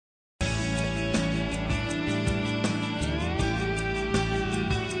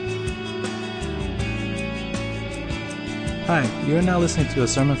Hi, you are now listening to a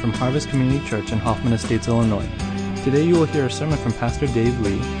sermon from Harvest Community Church in Hoffman Estates, Illinois. Today you will hear a sermon from Pastor Dave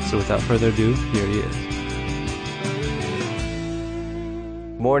Lee, so without further ado, here he is.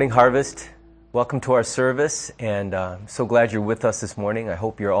 Morning, Harvest. Welcome to our service, and I'm so glad you're with us this morning. I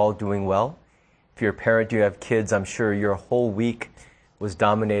hope you're all doing well. If you're a parent, you have kids, I'm sure your whole week was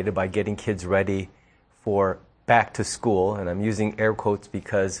dominated by getting kids ready for back to school, and I'm using air quotes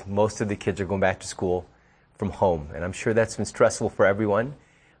because most of the kids are going back to school from home, and I'm sure that's been stressful for everyone.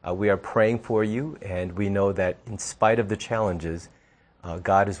 We are praying for you, and we know that in spite of the challenges,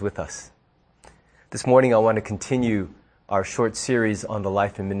 God is with us. This morning I want to continue our short series on the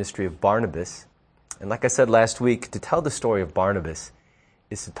life and ministry of Barnabas. And like I said last week, to tell the story of Barnabas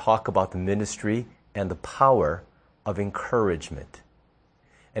is to talk about the ministry and the power of encouragement.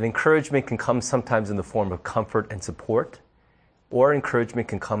 And encouragement can come sometimes in the form of comfort and support, or encouragement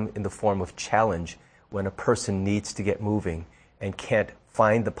can come in the form of challenge when a person needs to get moving and can't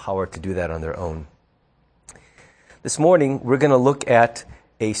find the power to do that on their own. This morning, we're going to look at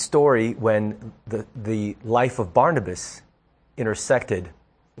a story when the life of Barnabas intersected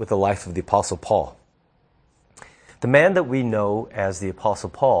with the life of the Apostle Paul. The man that we know as the Apostle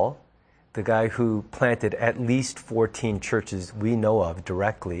Paul, the guy who planted at least 14 churches we know of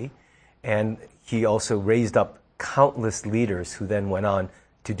directly, and he also raised up countless leaders who then went on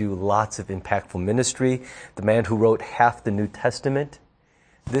to do lots of impactful ministry, the man who wrote half the New Testament.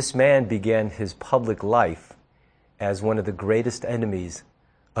 This man began his public life as one of the greatest enemies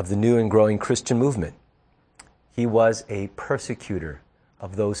of the new and growing Christian movement. He was a persecutor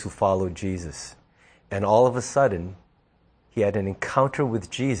of those who followed Jesus. And all of a sudden, he had an encounter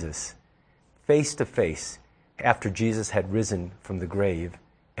with Jesus face to face after Jesus had risen from the grave,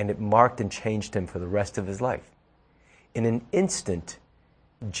 and it marked and changed him for the rest of his life. In an instant,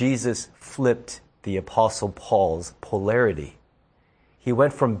 Jesus flipped the Apostle Paul's polarity. He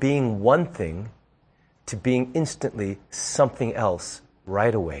went from being one thing to being instantly something else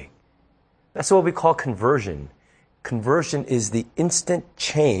right away. That's what we call conversion. Conversion is the instant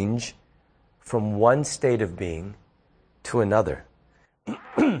change from one state of being to another.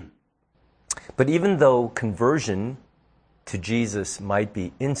 But even though conversion to Jesus might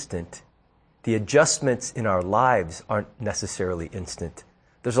be instant, the adjustments in our lives aren't necessarily instant.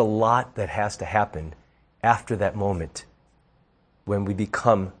 There's a lot that has to happen after that moment when we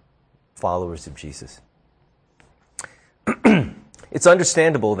become followers of Jesus. It's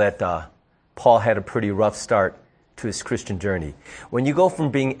understandable that Paul had a pretty rough start to his Christian journey. When you go from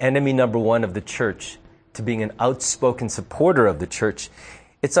being enemy number one of the church to being an outspoken supporter of the church,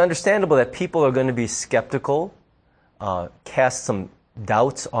 it's understandable that people are going to be skeptical, cast some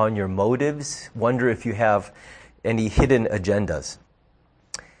doubts on your motives, wonder if you have any hidden agendas.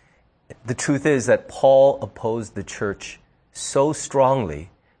 The truth is that Paul opposed the church so strongly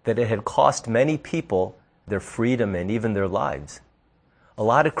that it had cost many people their freedom and even their lives. A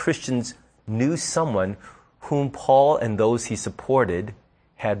lot of Christians knew someone whom Paul and those he supported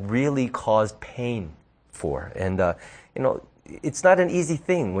had really caused pain for. And, it's not an easy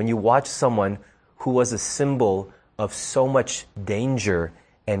thing when you watch someone who was a symbol of so much danger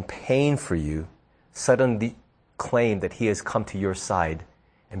and pain for you suddenly claim that he has come to your side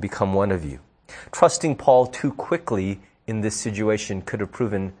and become one of you. Trusting Paul too quickly in this situation could have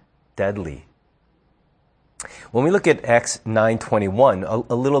proven deadly. When we look at Acts 9:21,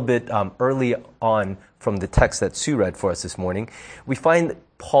 a little bit early on from the text that Sue read for us this morning, we find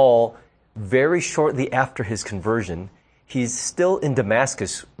Paul very shortly after his conversion. He's still in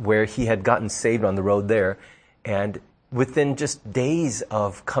Damascus, where he had gotten saved on the road there, and within just days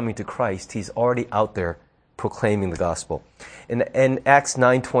of coming to Christ, he's already out there proclaiming the gospel. In Acts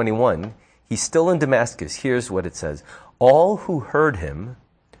 9:21, he's still in Damascus. Here's what it says. All who heard him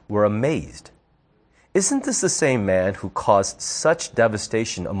were amazed. Isn't this the same man who caused such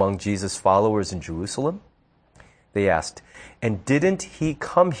devastation among Jesus' followers in Jerusalem? They asked, and didn't he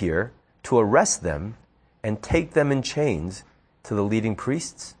come here to arrest them and take them in chains to the leading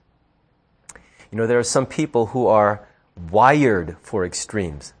priests? There are some people who are wired for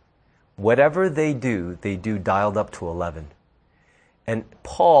extremes. Whatever they do dialed up to 11. And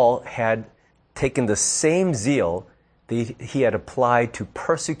Paul had taken the same zeal that he had applied to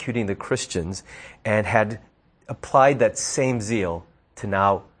persecuting the Christians and had applied that same zeal to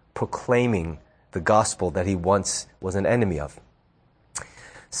now proclaiming the gospel that he once was an enemy of.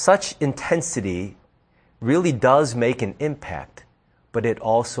 Such intensity really does make an impact, but it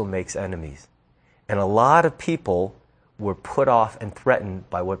also makes enemies. And a lot of people were put off and threatened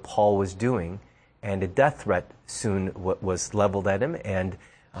by what Paul was doing, and a death threat soon was leveled at him. And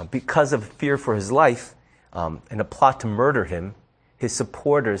because of fear for his life, in a plot to murder him, his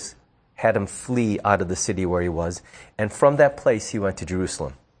supporters had him flee out of the city where he was, and from that place he went to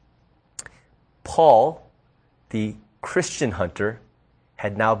Jerusalem. Paul, the Christian hunter,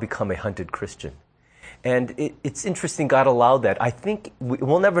 had now become a hunted Christian. And it's interesting God allowed that. I think,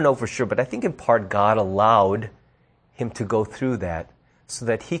 we'll never know for sure, but I think in part God allowed him to go through that so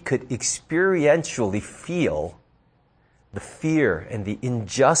that he could experientially feel the fear and the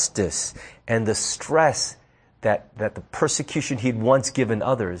injustice and the stress that the persecution he'd once given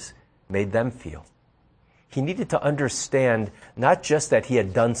others made them feel. He needed to understand not just that he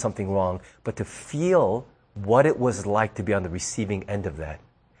had done something wrong, but to feel what it was like to be on the receiving end of that.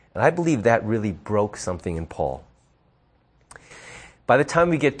 And I believe that really broke something in Paul. By the time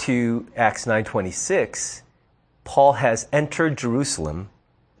we get to Acts 9:26, Paul has entered Jerusalem,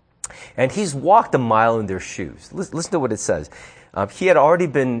 and he's walked a mile in their shoes. Listen to what it says. He had already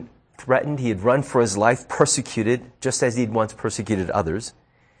been threatened. He had run for his life, persecuted, just as he'd once persecuted others.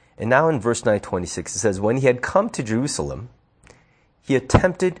 And now in verse 9:26, it says, when he had come to Jerusalem, he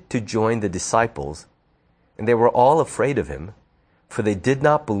attempted to join the disciples, and they were all afraid of him, for they did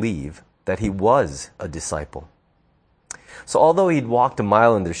not believe that he was a disciple. So although he'd walked a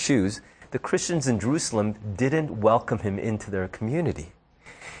mile in their shoes, the Christians in Jerusalem didn't welcome him into their community.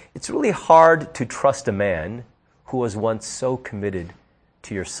 It's really hard to trust a man who was once so committed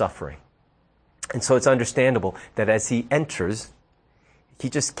to your suffering. And so it's understandable that as he enters, he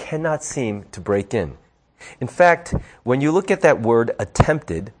just cannot seem to break in. In fact, when you look at that word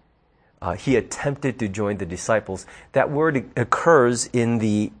attempted, he attempted to join the disciples. That word occurs in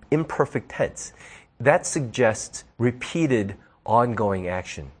the imperfect tense. That suggests repeated, ongoing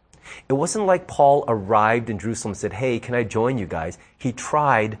action. It wasn't like Paul arrived in Jerusalem and said, hey, can I join you guys? He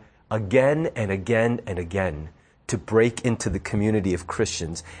tried again and again and again to break into the community of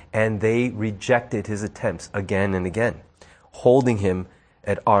Christians, and they rejected his attempts again and again, holding him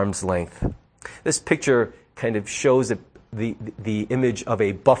at arm's length. This picture kind of shows the image of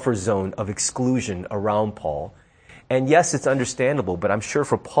a buffer zone of exclusion around Paul. And yes, it's understandable, but I'm sure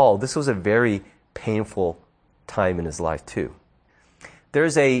for Paul, this was a very painful time in his life too.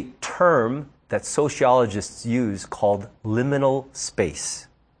 There's a term that sociologists use called liminal space.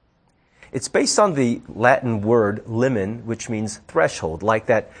 It's based on the Latin word limen, which means threshold, like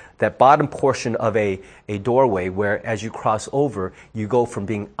that bottom portion of a doorway where as you cross over, you go from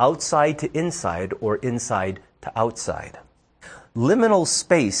being outside to inside or inside to outside. Liminal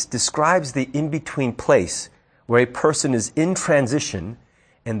space describes the in-between place where a person is in transition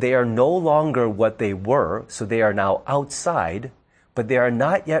and they are no longer what they were, so they are now outside, but they are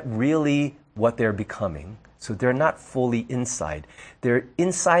not yet really what they're becoming. So they're not fully inside. They're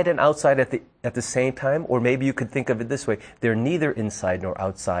inside and outside at the same time, or maybe you could think of it this way. They're neither inside nor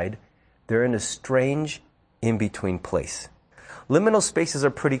outside. They're in a strange in-between place. Liminal spaces are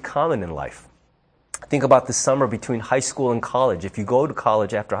pretty common in life. Think about the summer between high school and college. If you go to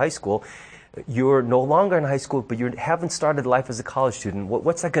college after high school, you're no longer in high school, but you haven't started life as a college student.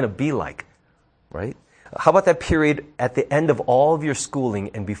 What's that going to be like, right? How about that period at the end of all of your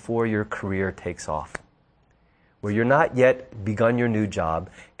schooling and before your career takes off, where you're not yet begun your new job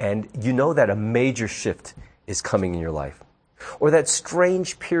and you know that a major shift is coming in your life? Or that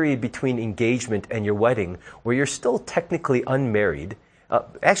strange period between engagement and your wedding where you're still technically unmarried.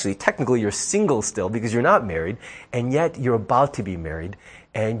 Actually, technically you're single still because you're not married, and yet you're about to be married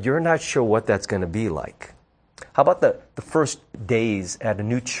and you're not sure what that's going to be like. How about the first days at a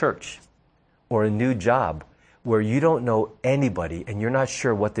new church or a new job where you don't know anybody and you're not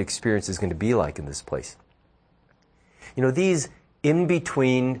sure what the experience is going to be like in this place? You know, these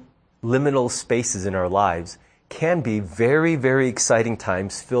in-between liminal spaces in our lives can be very, very exciting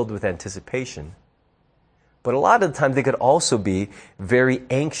times filled with anticipation. But a lot of the time they could also be very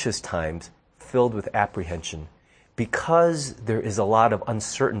anxious times filled with apprehension because there is a lot of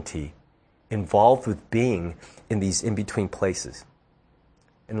uncertainty involved with being in these in-between places.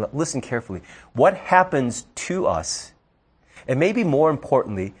 And listen carefully. What happens to us, and maybe more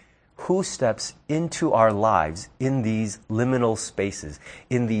importantly, who steps into our lives in these liminal spaces,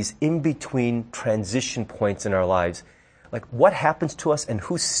 in these in-between transition points in our lives? Like what happens to us and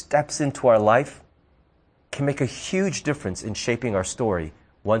who steps into our life can make a huge difference in shaping our story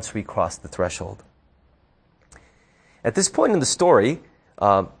once we cross the threshold. At this point in the story,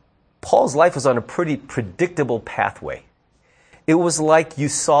 Paul's life was on a pretty predictable pathway. It was like you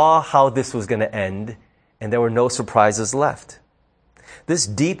saw how this was going to end, and there were no surprises left. This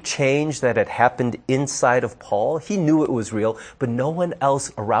deep change that had happened inside of Paul, he knew it was real, but no one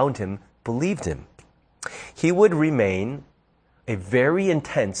else around him believed him. He would remain a very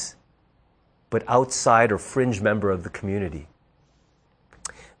intense but outside or fringe member of the community.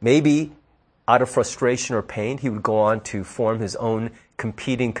 Maybe out of frustration or pain, he would go on to form his own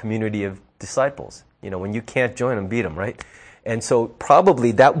competing community of disciples. When you can't join them, beat them, right? And so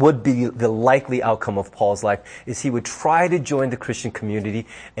probably that would be the likely outcome of Paul's life, is he would try to join the Christian community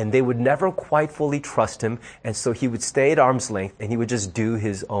and they would never quite fully trust him. And so he would stay at arm's length and he would just do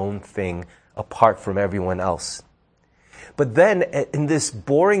his own thing apart from everyone else. But then in this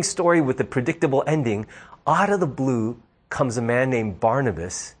boring story with the predictable ending, out of the blue comes a man named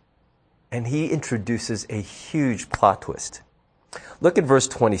Barnabas, and he introduces a huge plot twist. Look at verse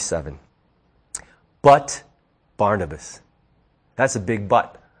 27. But Barnabas. That's a big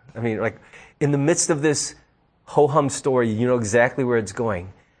but. I mean, like, in the midst of this ho-hum story, you know exactly where it's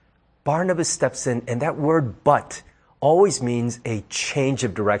going. Barnabas steps in, and that word but always means a change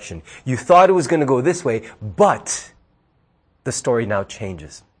of direction. You thought it was going to go this way, but the story now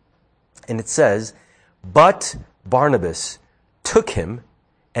changes. And it says, but Barnabas took him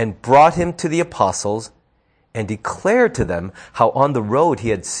and brought him to the apostles and declared to them how on the road he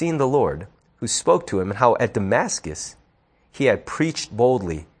had seen the Lord, who spoke to him, and how at Damascus he had preached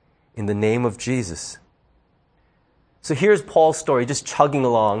boldly in the name of Jesus. So here's Paul's story, just chugging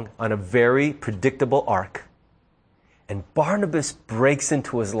along on a very predictable arc. And Barnabas breaks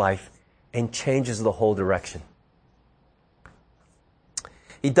into his life and changes the whole direction.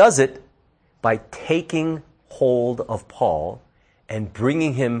 He does it by taking hold of Paul and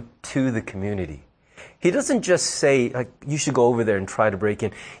bringing him to the community. He doesn't just say, like, you should go over there and try to break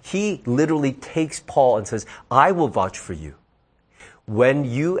in. He literally takes Paul and says, I will vouch for you. When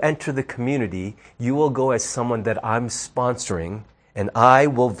you enter the community, you will go as someone that I'm sponsoring, and I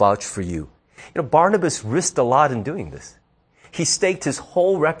will vouch for you. Barnabas risked a lot in doing this. He staked his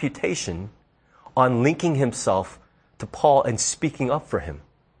whole reputation on linking himself to Paul and speaking up for him.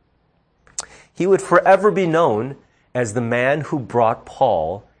 He would forever be known as the man who brought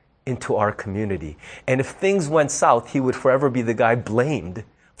Paul into our community. And if things went south, he would forever be the guy blamed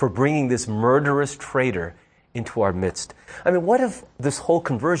for bringing this murderous traitor into our midst. I mean, what if this whole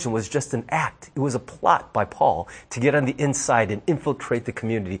conversion was just an act? It was a plot by Paul to get on the inside and infiltrate the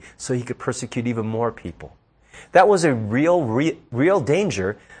community so he could persecute even more people. That was a real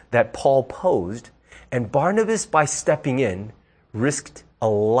danger that Paul posed, and Barnabas, by stepping in, risked a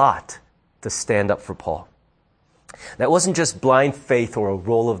lot to stand up for Paul. That wasn't just blind faith or a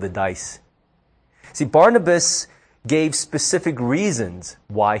roll of the dice. See, Barnabas gave specific reasons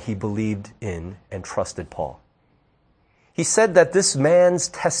why he believed in and trusted Paul. He said that this man's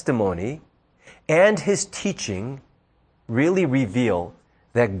testimony and his teaching really reveal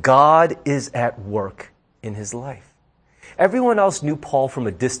that God is at work in his life. Everyone else knew Paul from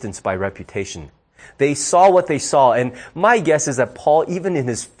a distance by reputation. They saw what they saw, and my guess is that Paul, even in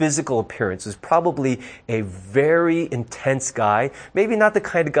his physical appearance, is probably a very intense guy. Maybe not the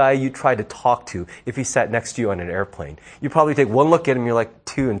kind of guy you try to talk to if he sat next to you on an airplane. You probably take one look at him, you're like,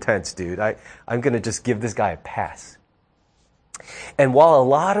 too intense, dude. I'm going to just give this guy a pass. And while a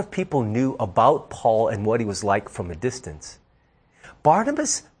lot of people knew about Paul and what he was like from a distance,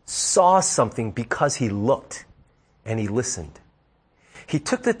 Barnabas saw something because he looked and he listened. He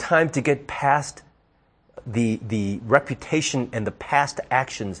took the time to get past the reputation and the past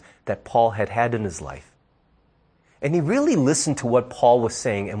actions that Paul had had in his life. And he really listened to what Paul was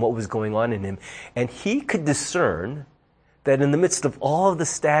saying and what was going on in him. And he could discern that in the midst of all of the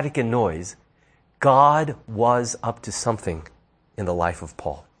static and noise, God was up to something in the life of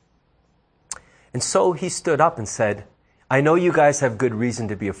Paul. And so he stood up and said, I know you guys have good reason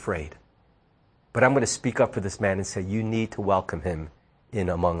to be afraid, but I'm going to speak up for this man and say, you need to welcome him in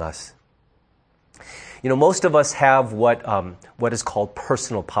among us. Most of us have what is called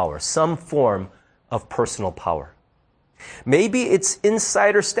personal power, some form of personal power. Maybe it's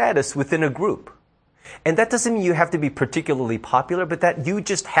insider status within a group. And that doesn't mean you have to be particularly popular, but that you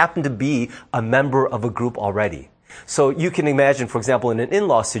just happen to be a member of a group already. So you can imagine, for example, in an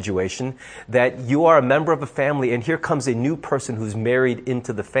in-law situation, that you are a member of a family and here comes a new person who's married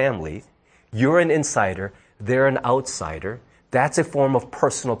into the family. You're an insider, they're an outsider. That's a form of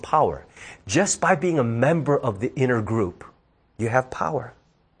personal power. Just by being a member of the inner group, you have power.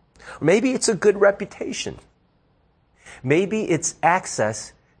 Or maybe it's a good reputation. Maybe it's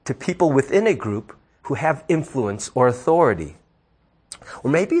access to people within a group who have influence or authority.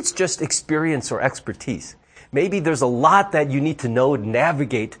 Or maybe it's just experience or expertise. Maybe there's a lot that you need to know to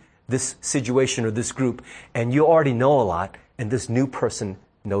navigate this situation or this group, and you already know a lot, and this new person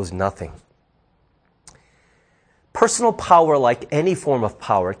knows nothing. Personal power, like any form of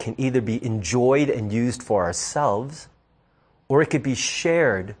power, can either be enjoyed and used for ourselves, or it could be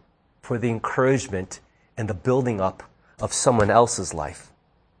shared for the encouragement and the building up of someone else's life.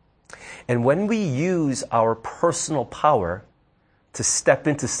 And when we use our personal power to step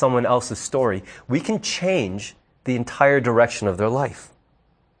into someone else's story, we can change the entire direction of their life.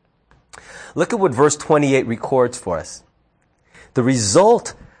 Look at what verse 28 records for us. The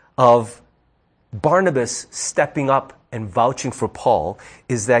result of Barnabas stepping up and vouching for Paul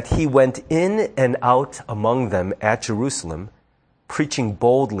is that he went in and out among them at Jerusalem, preaching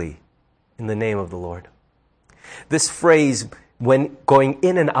boldly in the name of the Lord. This phrase, when going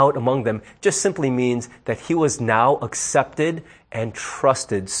in and out among them, just simply means that he was now accepted and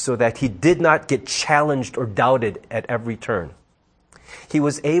trusted so that he did not get challenged or doubted at every turn. He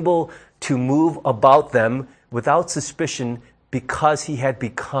was able to move about them without suspicion because he had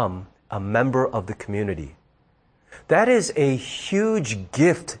become a member of the community. That is a huge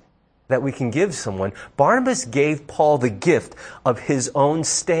gift that we can give someone. Barnabas gave Paul the gift of his own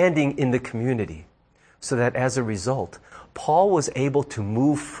standing in the community, so that as a result, Paul was able to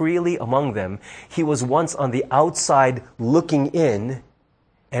move freely among them. He was once on the outside looking in,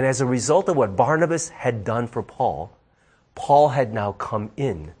 and as a result of what Barnabas had done for Paul, Paul had now come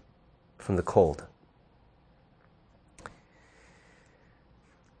in from the cold.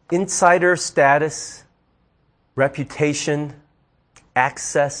 Insider status, reputation,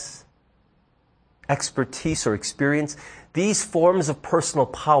 access, expertise or experience, these forms of personal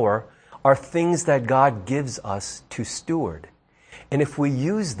power are things that God gives us to steward. And if we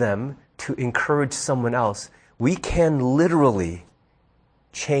use them to encourage someone else, we can literally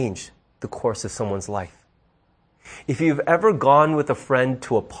change the course of someone's life. If you've ever gone with a friend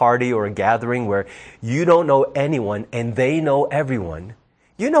to a party or a gathering where you don't know anyone and they know everyone,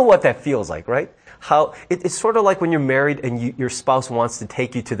 you know what that feels like, right? It's sort of like when you're married and your spouse wants to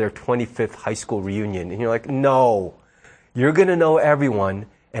take you to their 25th high school reunion. And you're like, no, you're going to know everyone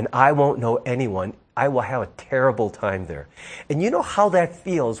and I won't know anyone. I will have a terrible time there. And you know how that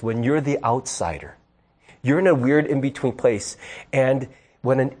feels when you're the outsider. You're in a weird in-between place. And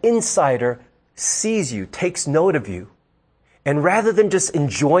when an insider sees you, takes note of you, and rather than just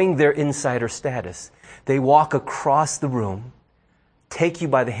enjoying their insider status, they walk across the room, take you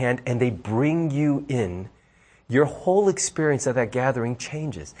by the hand, and they bring you in, your whole experience at that gathering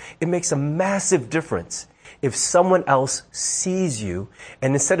changes. It makes a massive difference if someone else sees you,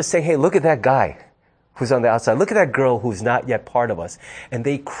 and instead of saying, hey, look at that guy who's on the outside, look at that girl who's not yet part of us, and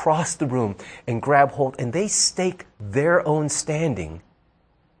they cross the room and grab hold, and they stake their own standing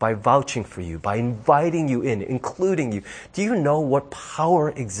by vouching for you, by inviting you in, including you. Do you know what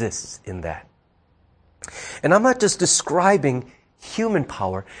power exists in that? And I'm not just describing human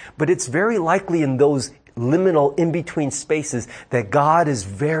power, but it's very likely in those liminal in-between spaces that God is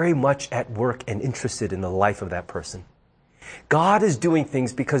very much at work and interested in the life of that person. God is doing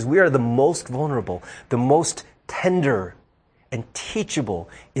things because we are the most vulnerable, the most tender and teachable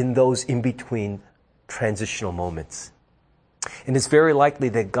in those in-between transitional moments. And it's very likely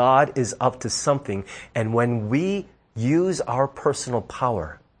that God is up to something, and when we use our personal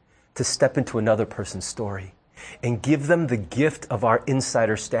power to step into another person's story and give them the gift of our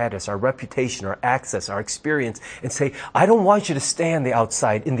insider status, our reputation, our access, our experience, and say, I don't want you to stay on the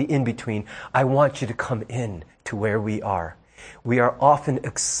outside in the in-between. I want you to come in to where we are. We are often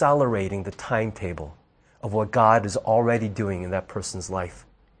accelerating the timetable of what God is already doing in that person's life.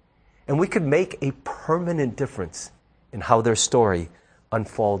 And we could make a permanent difference in how their story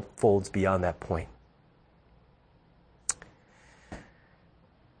unfolds beyond that point.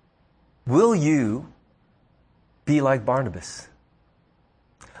 Will you be like Barnabas?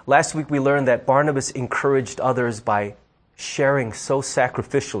 Last week we learned that Barnabas encouraged others by sharing so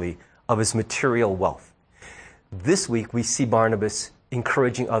sacrificially of his material wealth. This week we see Barnabas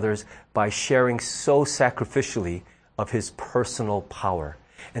encouraging others by sharing so sacrificially of his personal power.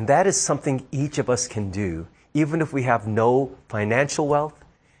 And that is something each of us can do. Even if we have no financial wealth,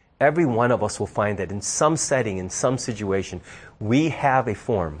 every one of us will find that in some setting, in some situation, we have a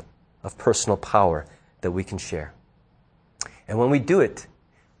form of personal power that we can share. And when we do it,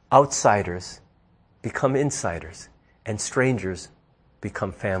 outsiders become insiders, and strangers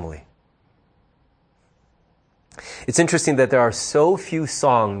become family. It's interesting that there are so few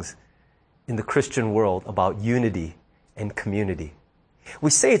songs in the Christian world about unity and community.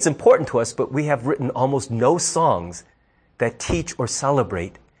 We say it's important to us, but we have written almost no songs that teach or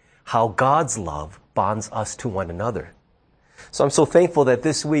celebrate how God's love bonds us to one another. So I'm so thankful that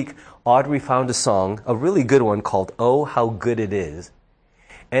this week Audrey found a song, a really good one called Oh, How Good It Is.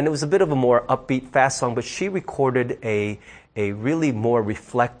 And it was a bit of a more upbeat, fast song, but she recorded a a really more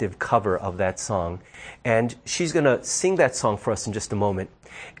reflective cover of that song. And she's going to sing that song for us in just a moment.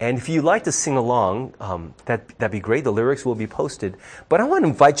 And if you'd like to sing along, that'd be great. The lyrics will be posted. But I want to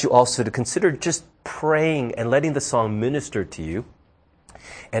invite you also to consider just praying and letting the song minister to you.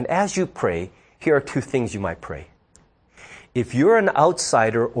 And as you pray, here are two things you might pray. If you're an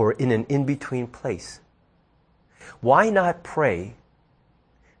outsider or in an in-between place, why not pray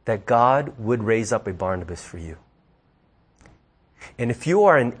that God would raise up a Barnabas for you? And if you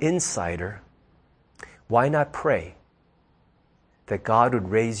are an insider, why not pray that God would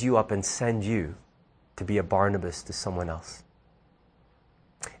raise you up and send you to be a Barnabas to someone else?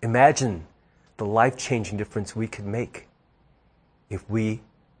 Imagine the life-changing difference we could make if we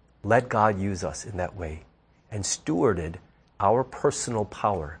let God use us in that way and stewarded our personal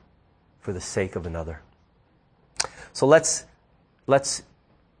power for the sake of another. So let's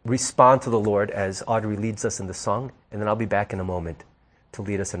respond to the Lord as Audrey leads us in the song, and then I'll be back in a moment to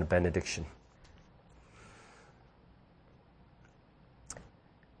lead us in a benediction.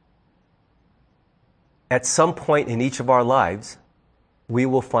 At some point in each of our lives, we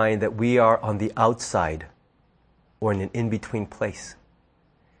will find that we are on the outside or in an in-between place.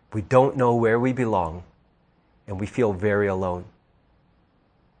 We don't know where we belong, and we feel very alone.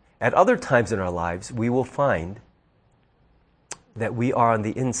 At other times in our lives, we will find that we are on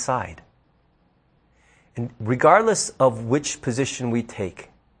the inside. And regardless of which position we take,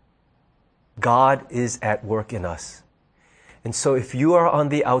 God is at work in us. And so if you are on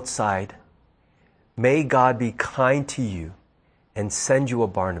the outside, may God be kind to you and send you a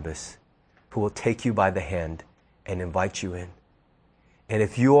Barnabas who will take you by the hand and invite you in. And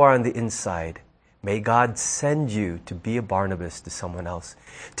if you are on the inside, may God send you to be a Barnabas to someone else,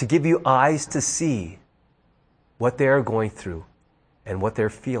 to give you eyes to see what they are going through and what they're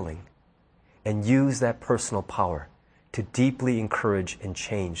feeling, and use that personal power to deeply encourage and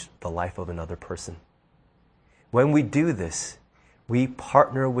change the life of another person. When we do this, we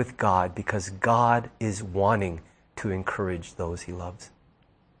partner with God because God is wanting to encourage those He loves.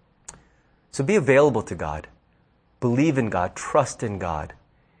 So be available to God. Believe in God. Trust in God.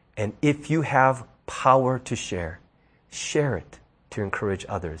 And if you have power to share it to encourage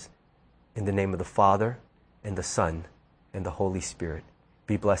others. In the name of the Father, and the Son, and the Holy Spirit.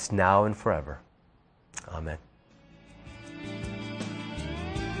 Be blessed now and forever. Amen.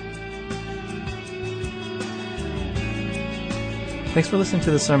 Thanks for listening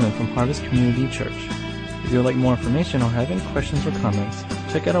to the sermon from Harvest Community Church. If you would like more information or have any questions or comments,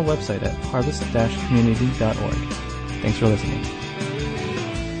 check out our website at harvest-community.org. Thanks for listening.